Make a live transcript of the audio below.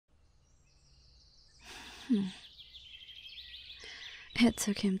It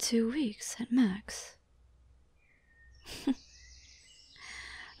took him 2 weeks at max.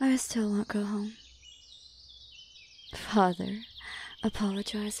 I still won't go home. Father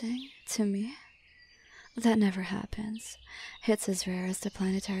apologizing to me? That never happens. It's as rare as the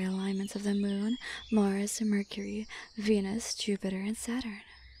planetary alignments of the Moon, Mars, Mercury, Venus, Jupiter, and Saturn.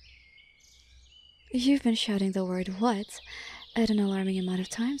 You've been shouting the word "what" at an alarming amount of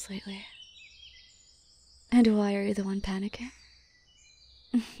times lately. And why are you the one panicking?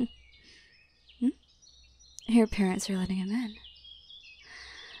 Your parents are letting him in.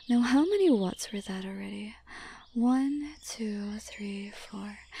 Now, how many whats were that already? 1, 2, 3,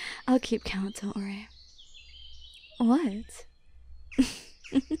 4. I'll keep count, don't worry. What?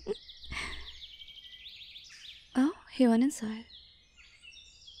 Oh, he went inside.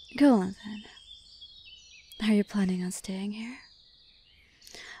 Go on then. Are you planning on staying here?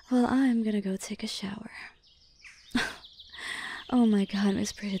 Well, I'm gonna go take a shower. Oh my god,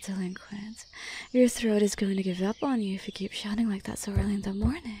 Miss Pretty Delinquent. Your throat is going to give up on you if you keep shouting like that so early in the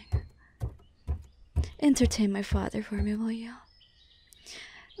morning. Entertain my father for me, will you?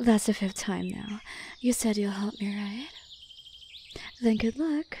 That's the 5th time now. You said you'll help me, right? Then good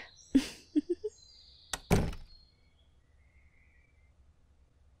luck.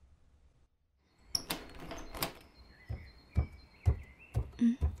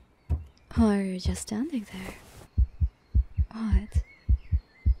 Or are you just standing there? What?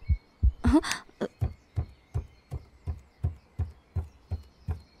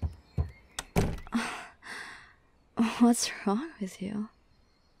 What's wrong with you?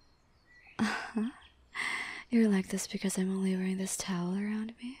 You're like this because I'm only wearing this towel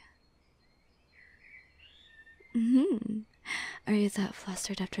around me? Are you that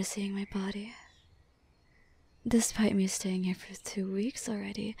flustered after seeing my body? Despite me staying here for 2 weeks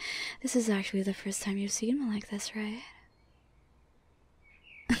already, this is actually the first time you've seen me like this, right?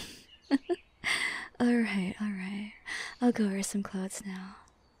 Alright. I'll go wear some clothes now.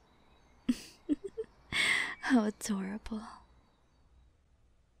 How adorable.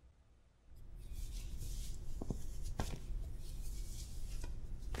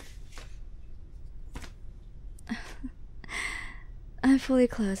 I'm fully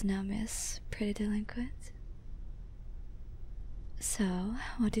clothed now, Miss Pretty Delinquent. So,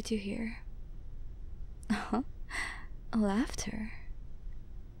 what did you hear? Laughter.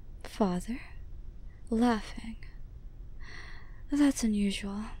 Father? Laughing. That's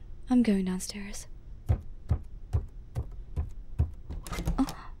unusual. I'm going downstairs.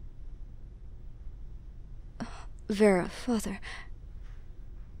 Vera, Father.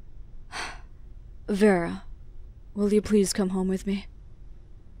 Vera, will you please come home with me?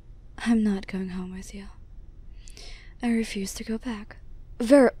 I'm not going home with you. I refuse to go back.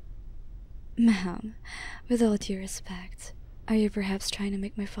 Vera! Ma'am, with all due respect, are you perhaps trying to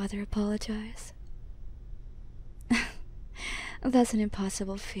make my father apologize? That's an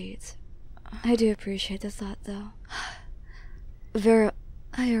impossible feat. I do appreciate the thought, though. Vera,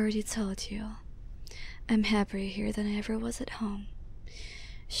 I already told you. I'm happier here than I ever was at home.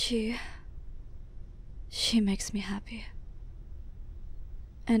 She makes me happy.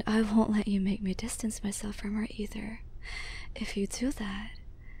 And I won't let you make me distance myself from her either. If you do that,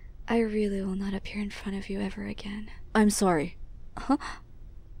 I really will not appear in front of you ever again. I'm sorry. Huh?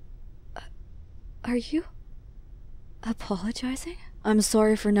 Are you apologizing? I'm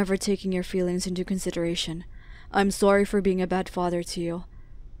sorry for never taking your feelings into consideration. I'm sorry for being a bad father to you.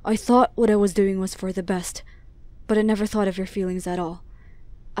 I thought what I was doing was for the best, but I never thought of your feelings at all.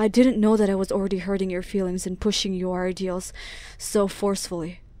 I didn't know that I was already hurting your feelings and pushing your ideals so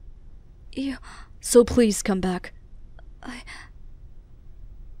forcefully. So please come back.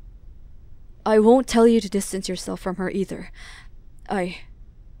 I won't tell you to distance yourself from her either. I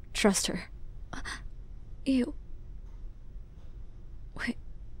trust her. Wait,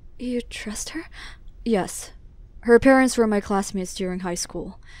 you trust her? Yes. Her parents were my classmates during high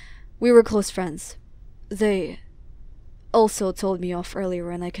school. We were close friends. They also told me off earlier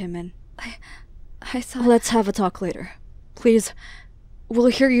when I came in. I thought... Let's have a talk later. Please. We'll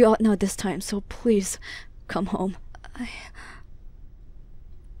hear you out now this time, so please, come home.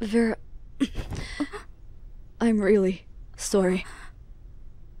 Vera... I'm really sorry.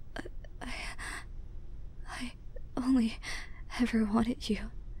 I only ever wanted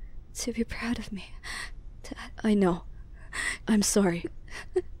you to be proud of me, Dad. I know. I'm sorry.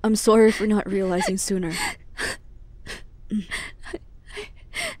 I'm sorry for not realizing sooner.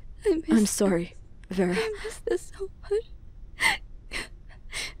 I'm sorry, Vera. I miss this so much.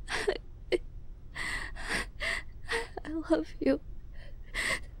 I love you,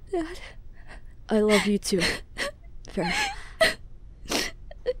 Dad. I love you too, Vera.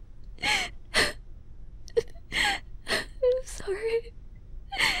 I'm sorry.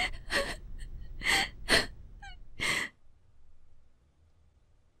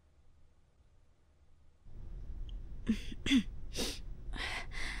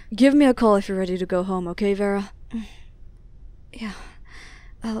 Give me a call if you're ready to go home, okay, Vera? Yeah.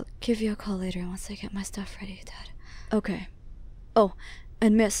 I'll give you a call later once I get my stuff ready, Dad. Okay. Oh,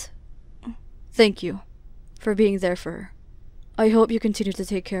 and Miss, thank you for being there for her. I hope you continue to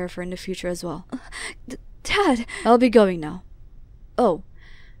take care of her in the future as well. Dad! I'll be going now. Oh,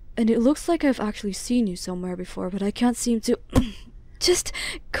 and it looks like I've actually seen you somewhere before, but I can't seem to... Just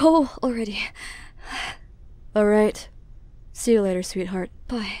go already. Alright. See you later, sweetheart.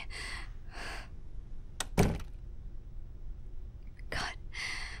 Bye. God,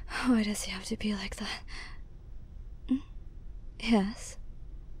 why does he have to be like that? Yes.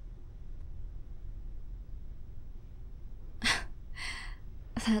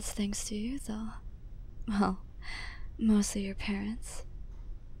 That's thanks to you, though. Well, mostly your parents.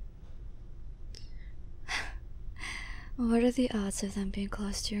 What are the odds of them being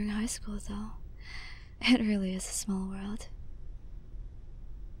close during high school, though? It really is a small world.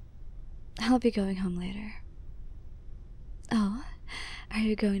 I'll be going home later. Oh, are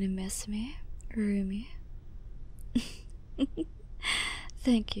you going to miss me, Rumi?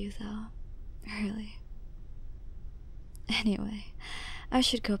 Thank you, though. Really. Anyway, I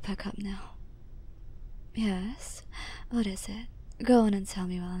should go pack up now. Yes? What is it? Go on and tell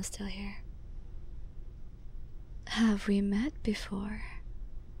me while I'm still here. Have we met before?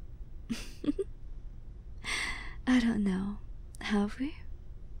 I don't know. Have we?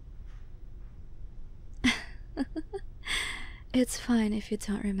 It's fine if you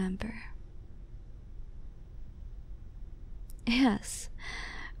don't remember. Yes,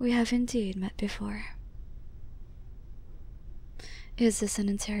 we have indeed met before. Is this an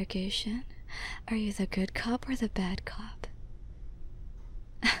interrogation? Are you the good cop or the bad cop?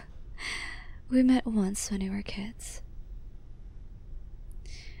 We met once when we were kids.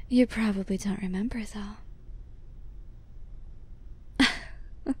 You probably don't remember, though.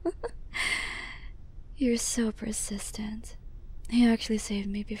 You're so persistent. You actually saved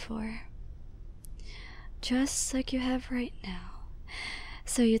me before. Just like you have right now.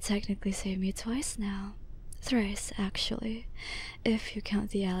 So you technically saved me twice now. Thrice, actually, if you count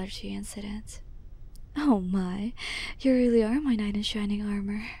the allergy incident. Oh my, you really are my knight in shining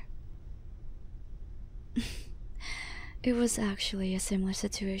armor. It was actually a similar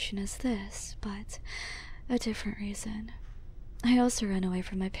situation as this, but a different reason. I also ran away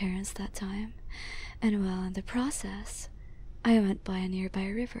from my parents that time, and while in the process, I went by a nearby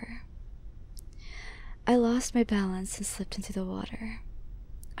river. I lost my balance and slipped into the water.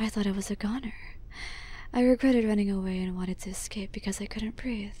 I thought I was a goner. I regretted running away and wanted to escape because I couldn't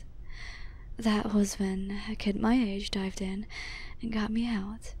breathe. That was when a kid my age dived in and got me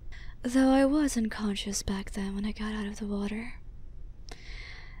out, though I was unconscious back then when I got out of the water.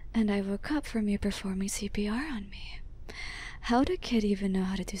 And I woke up from you performing CPR on me. How'd a kid even know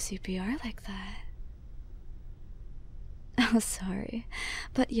how to do CPR like that? Oh, sorry.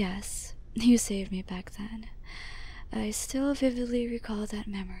 But yes, you saved me back then. I still vividly recall that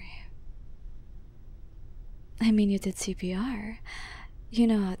memory. I mean, you did CPR. You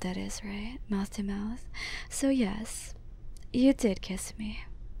know how that is, right? Mouth to mouth. So yes, you did kiss me.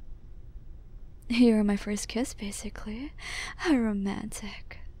 You were my first kiss, basically. How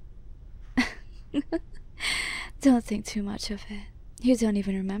romantic. Don't think too much of it. You don't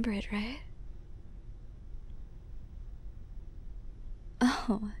even remember it, right?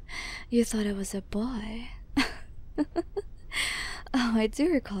 Oh, you thought I was a boy. Oh, I do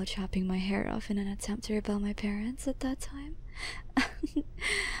recall chopping my hair off in an attempt to rebel my parents at that time.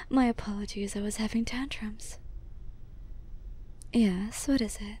 My apologies, I was having tantrums. Yes, what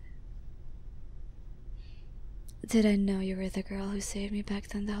is it? Did I know you were the girl who saved me back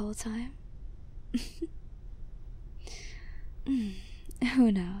then the whole time?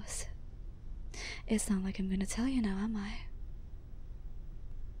 Who knows? It's not like I'm gonna tell you now, am I?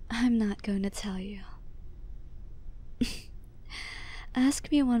 I'm not going to tell you.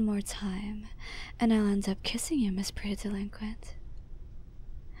 Ask me one more time, and I'll end up kissing you, Miss Pretty Delinquent.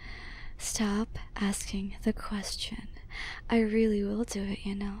 Stop asking the question. I really will do it,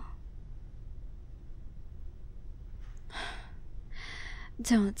 you know.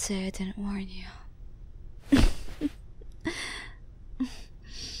 Don't say I didn't warn you.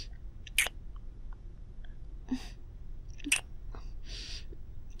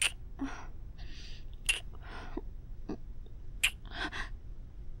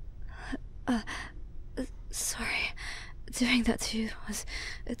 Sorry. Doing that to you was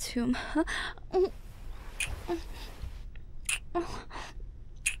too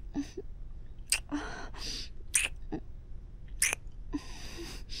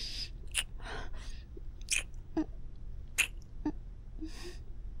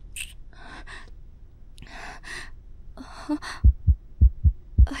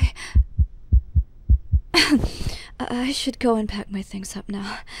I should go and pack my things up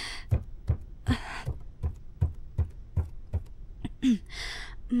now.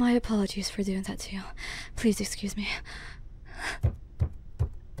 My apologies for doing that to you. Please excuse me.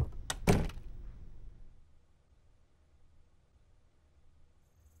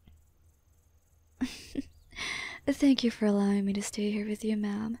 Thank you for allowing me to stay here with you,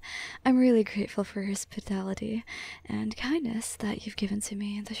 ma'am. I'm really grateful for your hospitality and kindness that you've given to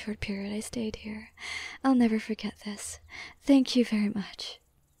me in the short period I stayed here. I'll never forget this. Thank you very much.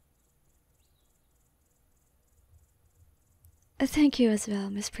 Thank you as well,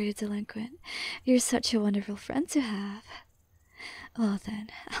 Miss Pretty Delinquent. You're such a wonderful friend to have. Well then,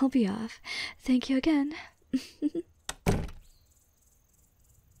 I'll be off. Thank you again.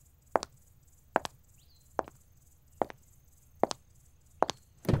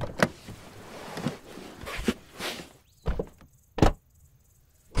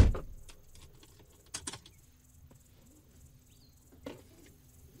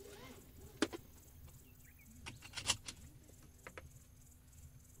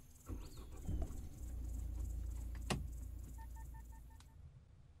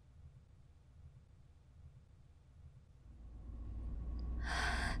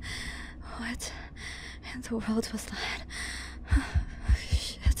 What in the world was that?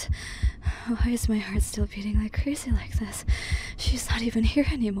 Shit. Why is my heart still beating like crazy like this? She's not even here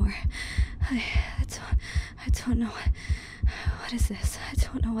anymore. I don't know. What is this? I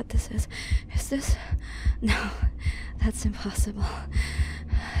don't know what this is. Is this? No, that's impossible.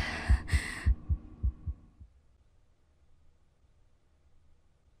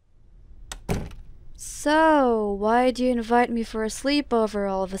 So, why'd you invite me for a sleepover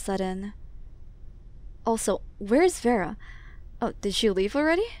all of a sudden? Also, where's Vera? Oh, did she leave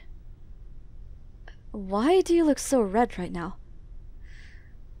already? Why do you look so red right now?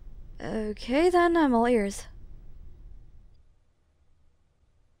 Okay then, I'm all ears.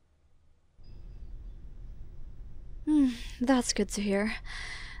 That's good to hear.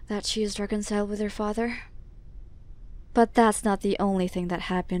 That she's reconciled with her father. But that's not the only thing that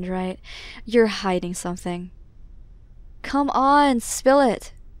happened, right? You're hiding something. Come on, spill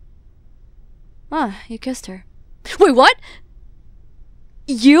it. You kissed her. Wait, what?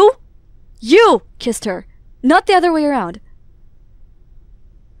 You kissed her, not the other way around.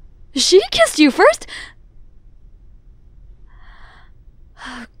 She kissed you first?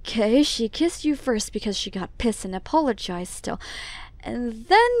 Okay, she kissed you first because she got pissed and apologized still. And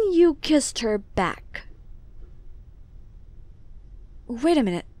then you kissed her back. Wait a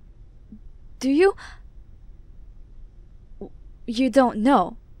minute. Do you? You don't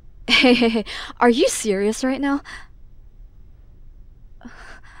know. Hey, are you serious right now?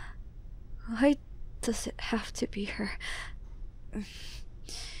 Why does it have to be her?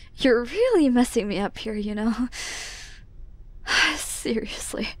 You're really messing me up here, you know?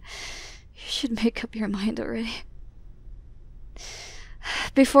 Seriously. You should make up your mind already.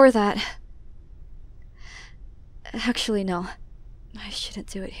 Before that... Actually, no. I shouldn't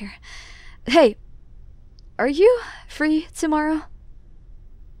do it here. Hey, are you free tomorrow?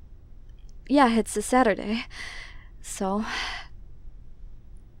 Yeah, it's a Saturday. So...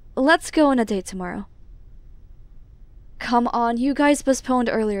 let's go on a date tomorrow. Come on, you guys postponed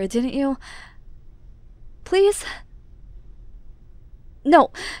earlier, didn't you? Please?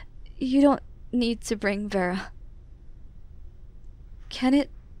 No, you don't need to bring Vera. Can it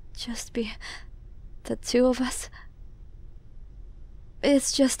just be the two of us?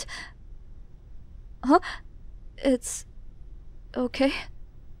 It's just... Huh? It's... okay?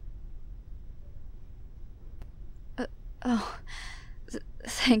 Oh...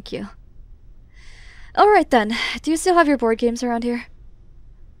 Thank you. Alright then, do you still have your board games around here?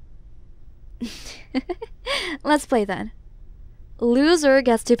 Let's play then. Loser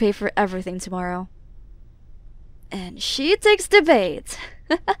gets to pay for everything tomorrow. And she takes the bait.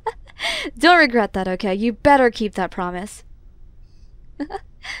 Don't regret that, okay? You better keep that promise.